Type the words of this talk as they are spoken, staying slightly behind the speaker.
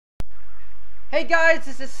Hey guys,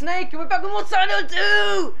 this is Snake, and we're back with more Silent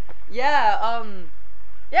Hill 2! Yeah,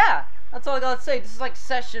 that's all I gotta say. This is like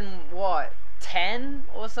session, what, 10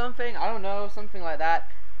 or something? I don't know, something like that.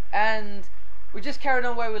 And we just carried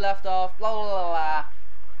on where we left off, blah blah blah blah.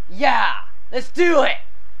 Yeah, let's do it!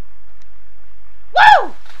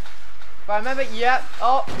 Woo! If I remember, yeah,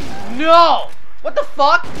 oh, no! What the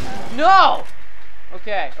fuck? No!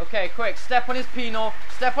 Okay, quick, step on his penal,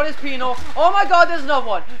 step on his penal. Oh my god, there's another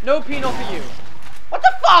one. No penal for you. What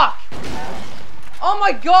the fuck? Oh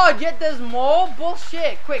my god, yet there's more?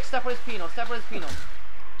 Bullshit. Quick, step on his penal, step on his penal.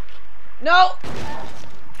 No!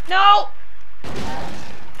 No!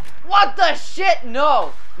 What the shit?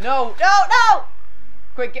 No! No! No! No!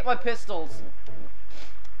 Quick, get my pistols.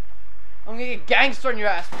 I'm gonna get gangster on your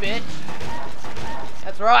ass, bitch.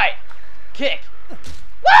 That's right. Kick.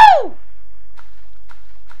 Woo!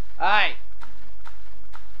 Alright.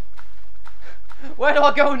 Where do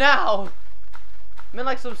I go now? I'm in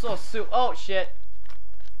like some sort of sewer. Oh shit.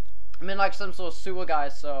 I'm in like some sort of sewer,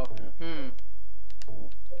 guys, so.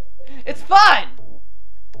 It's fun!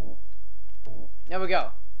 There we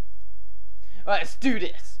go. Alright, let's do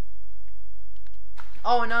this.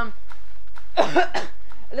 Oh, and a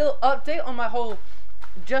little update on my whole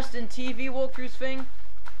Justin TV walkthroughs thing.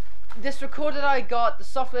 This recorder that I got, the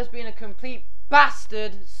software's being a complete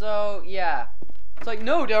bastard, so yeah. It's like,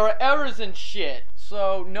 no, there are errors and shit.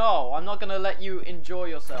 So no, I'm not gonna let you enjoy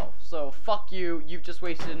yourself. So fuck you, you've just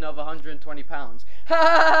wasted another £120.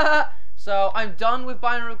 So I'm done with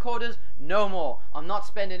buying recorders, no more. I'm not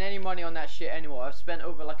spending any money on that shit anymore. I've spent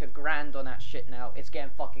over like $1,000 on that shit now. It's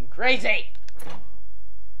getting fucking crazy.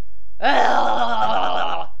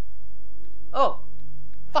 Oh,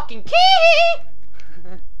 fucking key!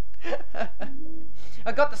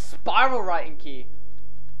 I got the spiral writing key.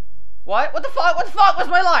 What? What the fuck? What the fuck? Where's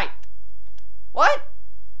my light? What?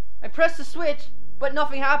 I press the switch, but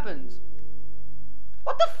nothing happens.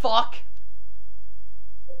 What the fuck?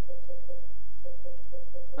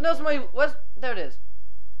 What else am I? Where's? There it is.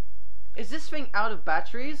 Is this thing out of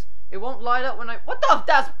batteries? It won't light up when I. What the?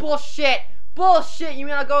 That's bullshit. Bullshit. You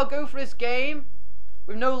mean I gotta go for this game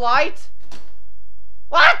with no light?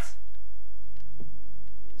 What?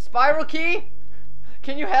 Spiral key?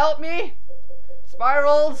 Can you help me?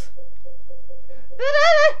 Spirals?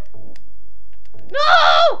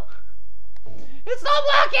 No! It's not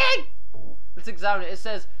working! Let's examine it. It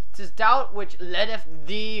says, "'Tis doubt which leadeth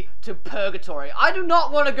thee to purgatory." I do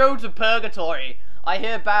not want to go to purgatory. I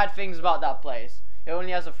hear bad things about that place. It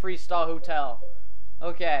only has a 3-star hotel.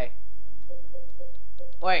 Okay.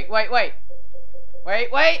 Wait. I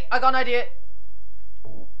got an idea.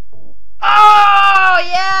 Oh,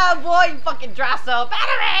 yeah, boy, you fucking Drasso.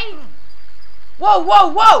 Battery!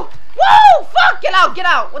 Whoa! Fuck, get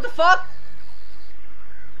out. What the fuck?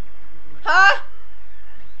 Huh?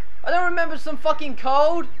 I don't remember some fucking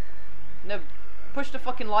code. No, push the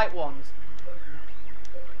fucking light ones.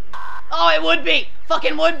 Oh, it would be.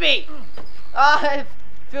 Fucking would be. It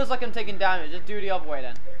feels like I'm taking damage. Just do it the other way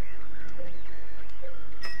then.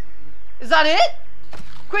 Is that it?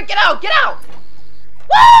 Quick, get out.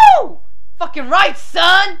 Woo! Fucking right,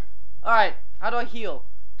 son! Alright, how do I heal?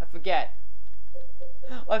 I forget.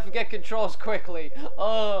 I forget controls quickly.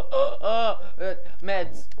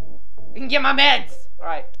 Meds. You can get my meds!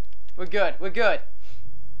 Alright, we're good.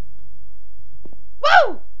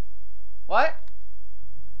 Woo! What?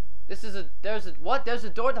 There's a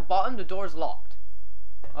door at the bottom, the door's locked.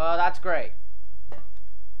 Oh, that's great.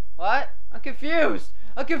 What? I'm confused!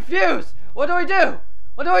 What do I do?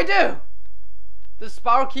 Does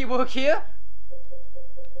spiral key work here?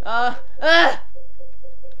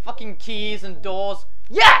 Fucking keys and doors.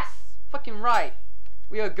 Yes! Fucking right.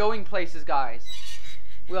 We are going places, guys.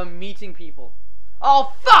 We are meeting people.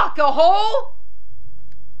 Oh, fuck! A hole?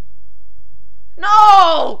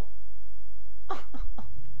 No! I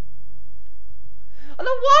don't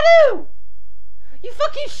want to! You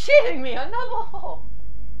fucking shitting me! Another hole!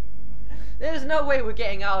 There's no way we're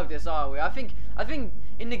getting out of this, are we? I think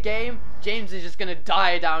in the game, James is just gonna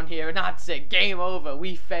die down here, and that's it. Game over.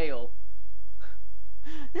 We fail.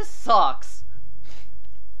 This sucks.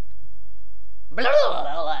 Blah, blah,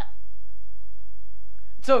 blah, blah.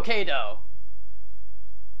 It's okay though.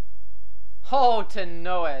 Oh, to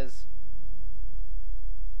Noah's.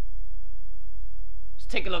 Just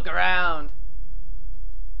take a look around.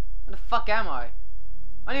 Where the fuck am I?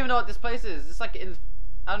 I don't even know what this place is. It's like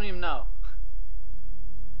I don't even know.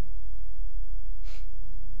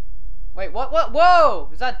 Wait, what? Whoa!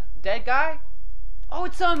 Is that dead guy? Oh,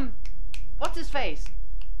 it's what's his face?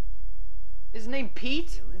 Is his name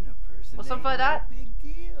Pete? Or something like that? Big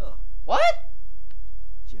deal. What?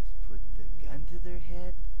 Just put the gun their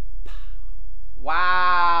head.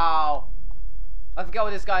 Wow. I forgot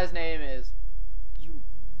what this guy's name is.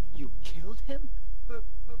 You killed him?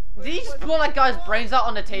 Did he just blow that guy's brains out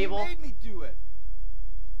on the table? You made me do it.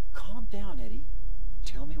 Calm down, Eddie.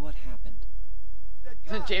 Tell me what happened.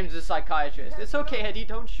 James is a psychiatrist. It's okay, Eddie.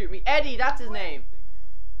 Don't shoot me. Eddie, that's his name.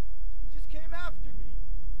 He just came after me.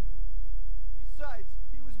 Besides,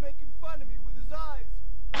 he was making fun of me with his eyes.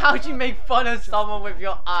 How'd you make fun of someone with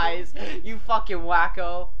your eyes? You fucking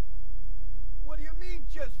wacko. What do you mean,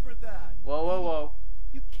 just for that? Whoa, whoa, whoa.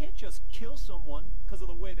 You can't just kill someone because of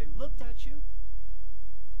the way they looked at you.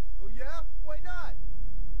 Oh yeah? Why not?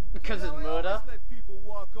 Because it's I murder? always let people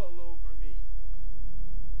walk all over me.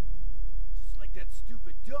 Just like that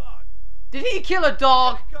stupid dog. Did he kill a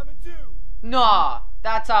dog? Coming too. Nah,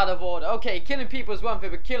 that's out of order. Okay, killing people is one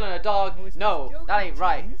thing, but killing a dog, no, that ain't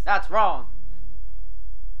right. That's wrong.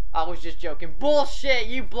 I was just joking. Bullshit,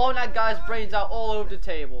 you blown that guy's brains out all over the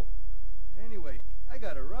table. Anyway, I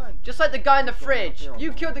gotta run. Just like the guy in the fridge.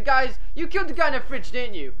 You killed the guy in the fridge,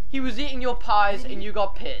 didn't you? He was eating your pies and you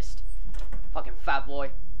got pissed. Fucking fat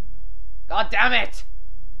boy. God damn it!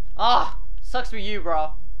 Ah, sucks for you,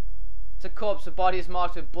 bro. It's a corpse, the body is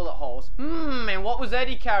marked with bullet holes. And what was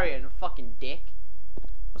Eddie carrying? A fucking dick.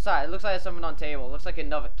 What's that? It looks like there's something on the table. It looks like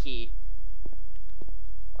another key.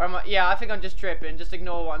 Or am I? Yeah, I think I'm just tripping. Just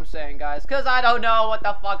ignore what I'm saying, guys. Because I don't know what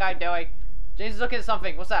the fuck I'm doing. James is looking at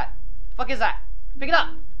something. What's that? Fuck is that? Pick it up.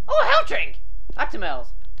 Oh, a health drink. Actimels.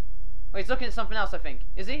 Wait, he's looking at something else, I think.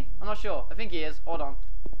 Is he? I'm not sure. I think he is. Hold on.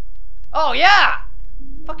 Oh, yeah!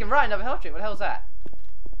 Fucking right, another health drink. What the hell was that?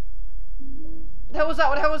 What the hell was that?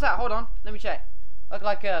 What the hell was that? Hold on. Let me check. Look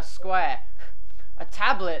like a square. A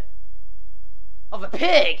tablet of a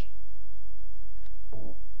pig.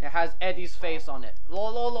 It has Eddie's face on it.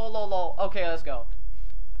 Lol, lol, lol, lol, lol. Okay, let's go.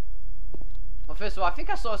 Well, first of all, I think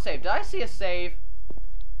I saw a save. Did I see a save?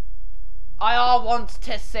 IR wants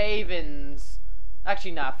to save-ins.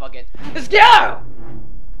 Actually, nah, fuck it. Let's go!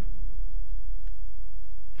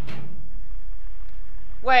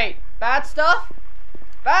 Wait, bad stuff?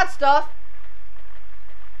 Bad stuff?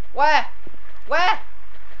 Where? Where?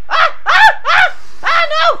 Ah! Ah! Ah! Ah,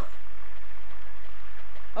 no!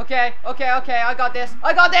 Okay, okay, okay, I got this.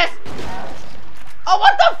 I got this! Oh,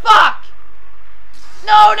 what the fuck?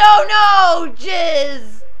 No, no, no!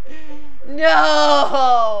 Jizz!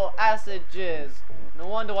 No! Acid jizz. No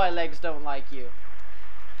wonder why legs don't like you.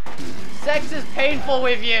 Sex is painful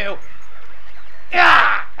with you!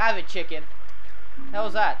 Ah! Have it, chicken. How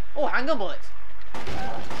was that? Oh, handgun bullets.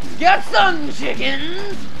 Get some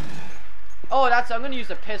chickens! Oh, I'm gonna use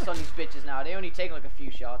the piss on these bitches now. They only take like a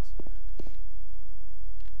few shots.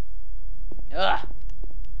 Ugh.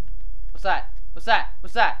 What's that? What's that?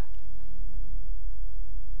 What's that?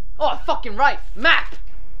 Oh, fucking right. Map!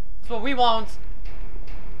 That's what we want.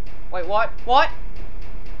 Wait, what? What?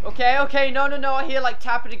 Okay, okay. No, no, no. I hear like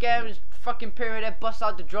tap it again. Just fucking period there. Bust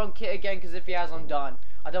out the drunk kit again, because if he has, I'm done.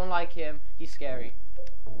 I don't like him. He's scary.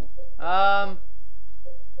 Actually,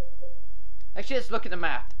 let's look at the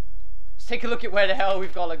map. Let's take a look at where the hell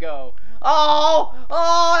we've got to go. Oh!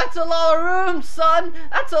 Oh, that's a lot of rooms, son!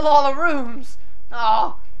 That's a lot of rooms!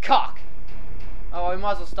 Oh, cock! Oh, we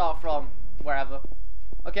might as well start from wherever.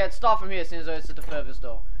 Okay, let's start from here since it's at the furthest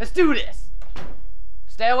door. Let's do this!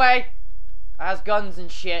 Stay away! It has guns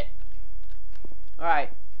and shit.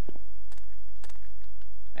 Alright.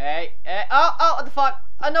 Hey, hey, oh, oh, what the fuck?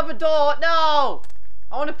 Another door! No!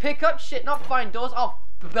 I want to pick up shit, not find doors. Oh,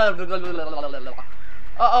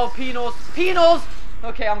 uh-oh, penals. Penals!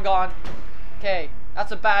 Okay, I'm gone. Okay,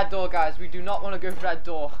 that's a bad door, guys. We do not want to go for that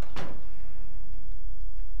door.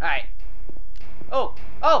 Alright. Oh,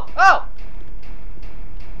 oh, oh!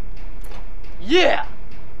 Yeah!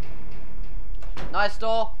 Nice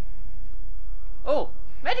door. Oh,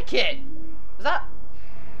 medikit! Is that?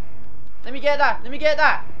 Let me get that. Let me get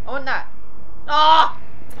that. I want that. Ah!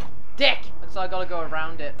 Dick! Looks like I gotta go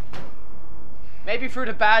around it. Maybe through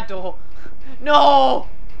the bad door. No!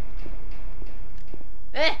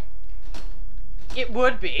 Eh? It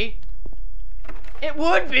would be. It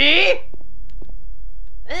would be!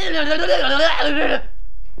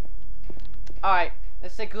 Alright,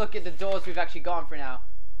 let's take a look at the doors we've actually gone for now.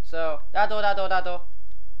 So, that door, that door, that door.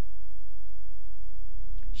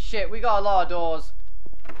 Shit, we got a lot of doors.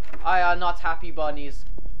 I are not happy bunnies.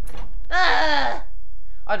 Ah!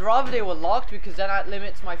 I'd rather they were locked because then that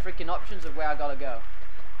limits my freaking options of where I gotta go.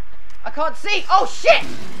 I can't see! Oh shit!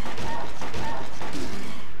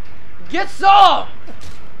 Get some!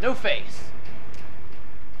 No face.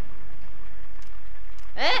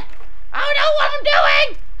 Eh? I don't know what I'm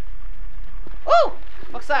doing! Ooh!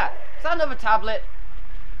 What's that? Is that another tablet?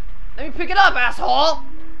 Let me pick it up, asshole!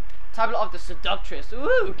 Tablet of the seductress.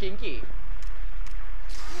 Ooh, kinky.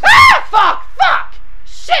 Ah! Fuck!